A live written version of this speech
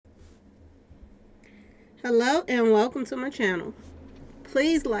Hello and welcome to my channel.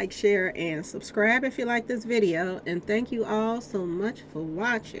 Please like, share, and subscribe if you like this video. And thank you all so much for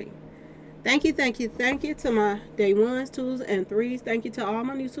watching. Thank you to my day ones, twos, and threes. Thank you to all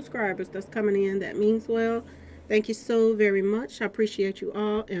my new subscribers that's coming in. That means well. Thank you so very much. I appreciate you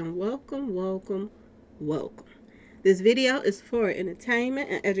all and welcome, welcome, welcome. This video is for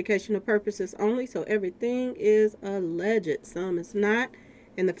entertainment and educational purposes only, so everything is alleged. Some is not,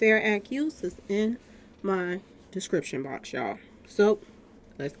 and the fair accuse is in my description box, y'all. So,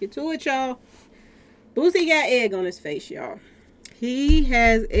 let's get to it, y'all. Boosie got egg on his face, y'all. He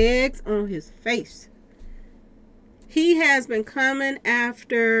has eggs on his face. He has been coming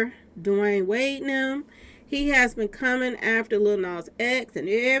after Dwayne Wade now. He has been coming after Lil Nas X and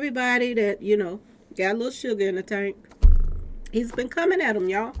everybody that, got a little sugar in the tank. He's been coming at him,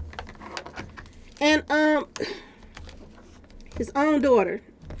 y'all. And his own daughter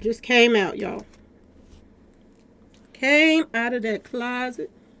just came out, y'all. Came out of that closet.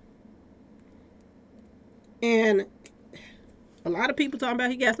 And a lot of people talking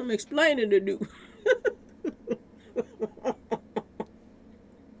about he got some explaining to do.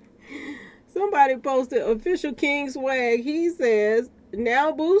 Somebody posted official King swag. He says,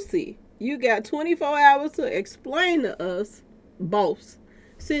 now Boosie, you got 24 hours to explain to us, boss,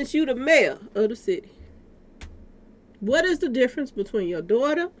 since you the mayor of the city. What is the difference between your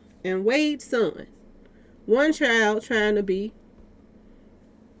daughter and Wade's son? One child trying to be,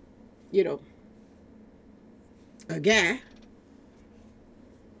 a guy,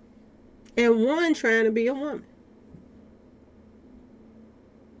 and one trying to be a woman.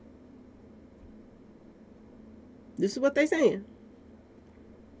 This is what they saying.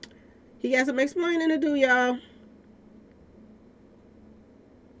 He got some explaining to do, y'all.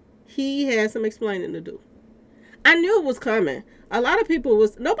 He has some explaining to do. I knew it was coming. A lot of people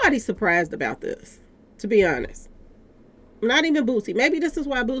nobody's surprised about this, to be honest. Not even Boosie. Maybe this is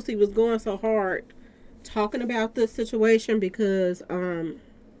why Boosie was going so hard talking about this situation, because,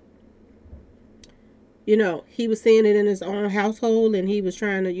 he was seeing it in his own household, and he was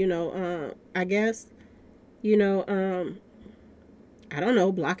trying to, I guess, I don't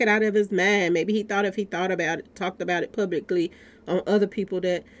know, block it out of his mind. Maybe he thought if he thought about it, talked about it publicly on other people,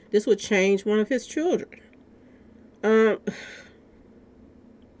 that this would change one of his children.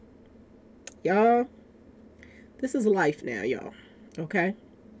 Y'all, this is life now, y'all. Okay?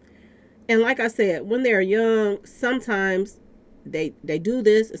 And like I said, when they're young, sometimes they do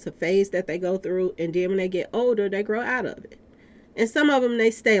this. It's a phase that they go through, and then when they get older, they grow out of it. And some of them, they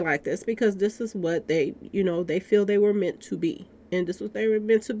stay like this because this is what they, they feel they were meant to be. And this is what they were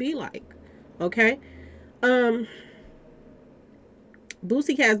meant to be like. Okay?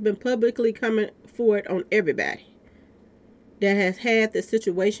 Boosie has been publicly coming forward on everybody that has had this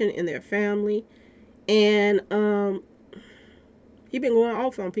situation in their family. And he been going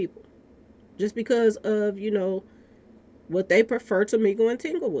off on people just because of, what they prefer to mingle and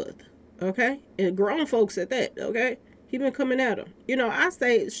tingle with. Okay? And grown folks at that. Okay? He been coming at them. I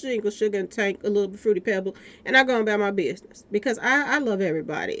say shingle, sugar, and tank, a little bit fruity pebble, and I go about my business because I love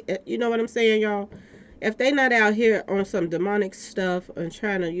everybody. You know what I'm saying, y'all? If they not out here on some demonic stuff and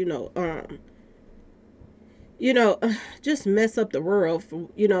trying to, just mess up the world for,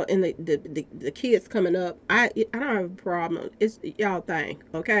 and the kids coming up, I don't have a problem. It's y'all thing,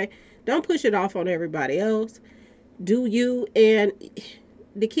 okay? Don't push it off on everybody else. Do you? And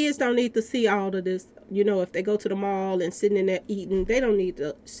the kids don't need to see all of this. If they go to the mall and sitting in there eating, they don't need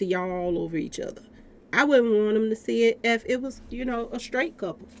to see y'all all over each other. I wouldn't want them to see it if it was, a straight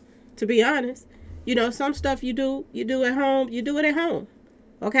couple, to be honest. Some stuff you do at home, you do it at home.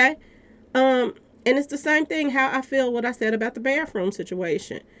 Okay? And it's the same thing how I feel what I said about the bathroom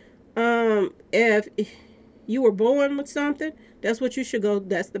situation. If you were born with something, that's what you should go,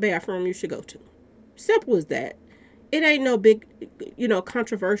 that's the bathroom you should go to. Simple as that. It ain't no big,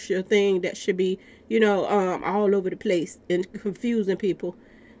 controversial thing that should be, all over the place and confusing people.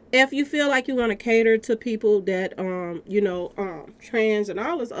 If you feel like you want to cater to people that, trans and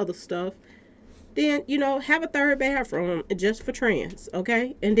all this other stuff, then, have a third bathroom just for trans,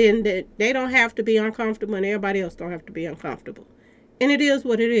 okay? And then they don't have to be uncomfortable and everybody else don't have to be uncomfortable. And it is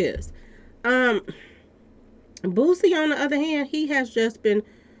what it is. Boosie, on the other hand, he has just been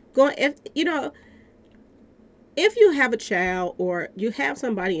going, if you have a child or you have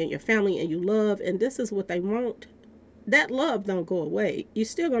somebody in your family and you love, and this is what they want, that love don't go away. You're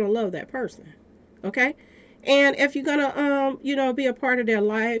still going to love that person. Okay? And if you're going to, be a part of their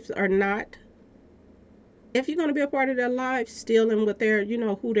lives or not, if you're going to be a part of their lives still and what they're,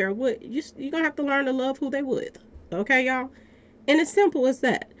 who they're with, you're going to have to learn to love who they with. Okay, y'all? And it's simple as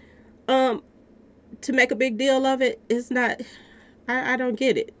that. to make a big deal of it, it's not. I don't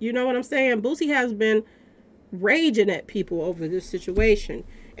get it. You know what I'm saying? Boosie has been raging at people over this situation.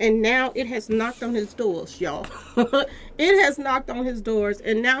 And now it has knocked on his doors, y'all. It has knocked on his doors,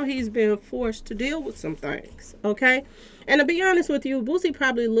 and now he's been forced to deal with some things, okay? And to be honest with you, Boosie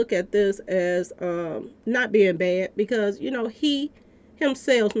probably look at this as not being bad because, you know, he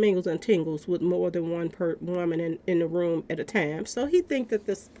himself mingles and tingles with more than one woman in the room at a time. So he think that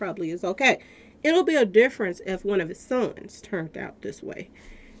this probably is okay. It'll be a difference if one of his sons turned out this way.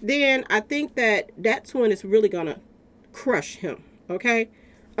 Then I think that that's when it's really going to crush him, okay?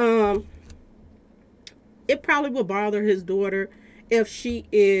 It probably will bother his daughter if she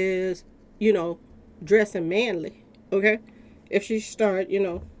is, you know, dressing manly, okay? If she start, you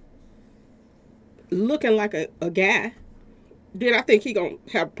know, looking like a guy, then I think he gonna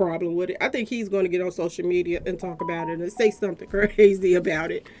have a problem with it. I think he's gonna get on social media and talk about it and say something crazy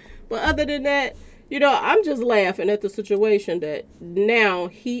about it. But other than that, you know, I'm just laughing at the situation that now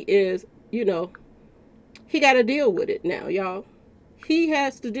he is, you know, he got to deal with it now, y'all. He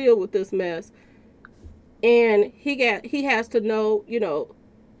has to deal with this mess, and he has to know, you know,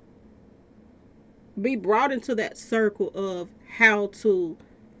 be brought into that circle of how to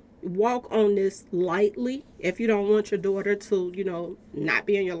walk on this lightly. If you don't want your daughter to, you know, not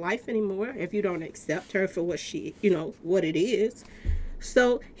be in your life anymore, if you don't accept her for what she, you know, what it is.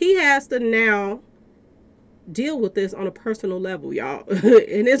 So he has to now deal with this on a personal level, y'all.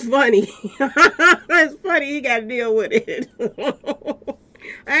 And it's funny. It's funny he got to deal with it.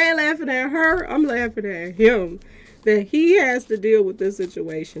 I ain't laughing at her. I'm laughing at him. That he has to deal with this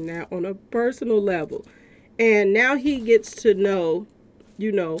situation now on a personal level. And now he gets to know,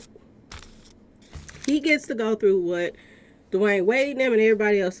 you know, he gets to go through what Dwayne Wade and them and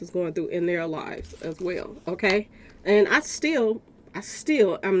everybody else is going through in their lives as well. Okay? And I still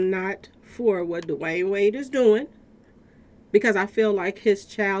am not for what Dwayne Wade is doing, because I feel like his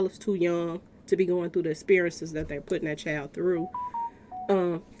child is too young to be going through the experiences that they're putting that child through.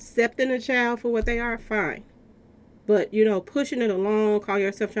 Accepting the child for what they are, fine. But, you know, pushing it along, call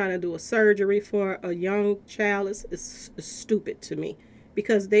yourself trying to do a surgery for a young child is stupid to me,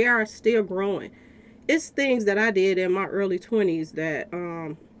 because they are still growing. It's things that I did in my early 20s that,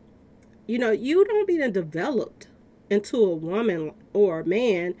 you know, you don't be developed into a woman or a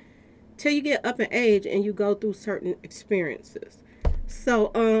man till you get up in age and you go through certain experiences.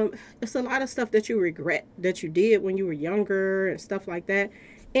 So it's a lot of stuff that you regret that you did when you were younger and stuff like that,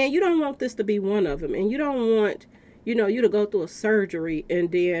 and you don't want this to be one of them. And you don't want, you know, you to go through a surgery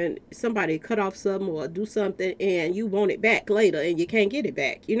and then somebody cut off something or do something and you want it back later and you can't get it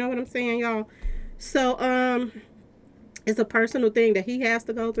back. You know what I'm saying, y'all? So it's a personal thing that he has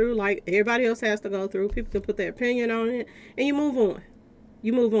to go through, like everybody else has to go through. People can put their opinion on it, and you move on.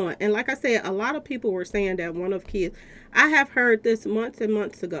 You move on. And like I said, a lot of people were saying that one of kids, I have heard this months and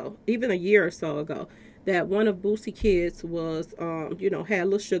months ago, even a year or so ago, that one of Boosie kids was, you know, had a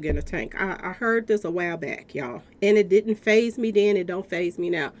little sugar in the tank. I heard this a while back, y'all. And it didn't faze me then. It don't faze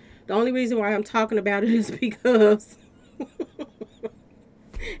me now. The only reason why I'm talking about it is because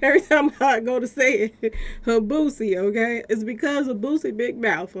every time I go to say it, Boosie, okay? It's because of Boosie Big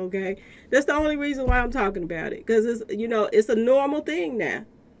Mouth, okay? That's the only reason why I'm talking about it. Because, it's, you know, it's a normal thing now.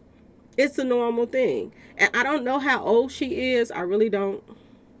 It's a normal thing. And I don't know how old she is. I really don't.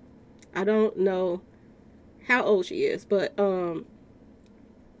 I don't know how old she is. But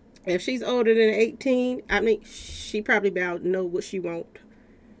if she's older than 18, I mean, she probably about know what she want,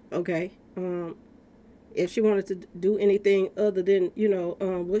 okay? If she wanted to do anything other than, you know,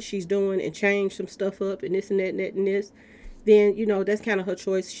 what she's doing and change some stuff up and this and that and that and this, then, you know, that's kind of her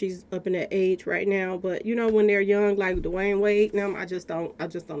choice. She's up in that age right now. But, you know, when they're young, like Dwayne Wade, now I just don't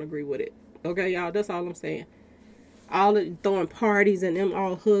agree with it. Okay, y'all, that's all I'm saying. All the throwing parties and them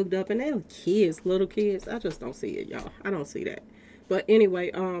all hugged up and they're kids, little kids. I just don't see it, y'all. I don't see that. But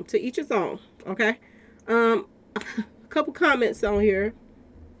anyway, to each his own, okay? A couple comments on here.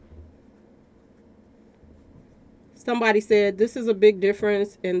 Somebody said, this is a big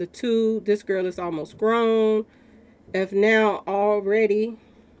difference in the two. This girl is almost grown. If now already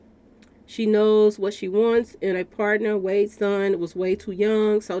she knows what she wants in a partner, Wade's son was way too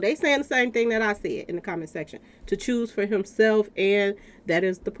young. So they saying the same thing that I said in the comment section. To choose for himself, and that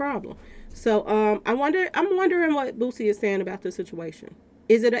is the problem. So I'm wondering what Boosie is saying about the situation.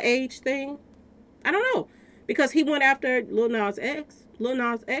 Is it an age thing? I don't know. Because he went after Lil Nas X. Lil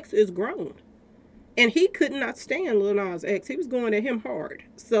Nas X is grown. And he could not stand Lil Nas X. He was going at him hard.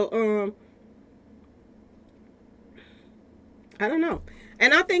 So, I don't know.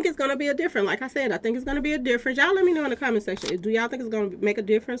 And I think it's going to be a difference. Like I said, I think it's going to be a difference. Y'all let me know in the comment section. Do y'all think it's going to make a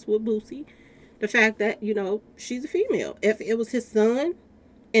difference with Boosie the fact that, you know, she's a female. If it was his son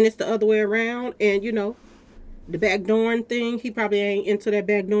and it's the other way around, and, you know, the backdooring thing, he probably ain't into that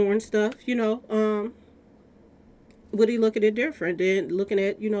backdooring stuff, you know, would he look at it different than looking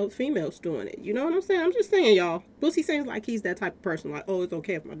at, you know, females doing it? You know what I'm saying? I'm just saying, y'all. Boosie seems like he's that type of person, like, oh, it's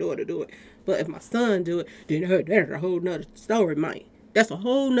okay if my daughter do it, but if my son do it, then that's a whole nother story, mate. That's a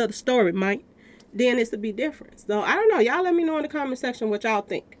whole nother story, mate. Then it's to be different. So I don't know. Y'all let me know in the comment section what y'all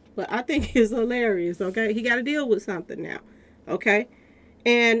think. But I think it's hilarious, okay? He got to deal with something now, okay?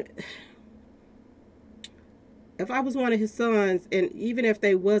 And if I was one of his sons, and even if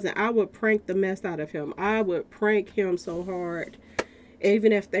they wasn't, I would prank the mess out of him. I would prank him so hard.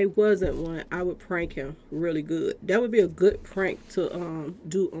 Even if they wasn't one, I would prank him really good. That would be a good prank to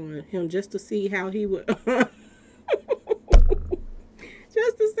do on him, just to see how he would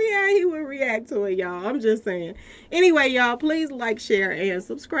just to see how he would react to it, y'all. I'm just saying. Anyway, y'all, please like, share, and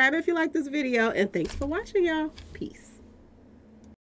subscribe if you like this video. And thanks for watching, y'all. Peace.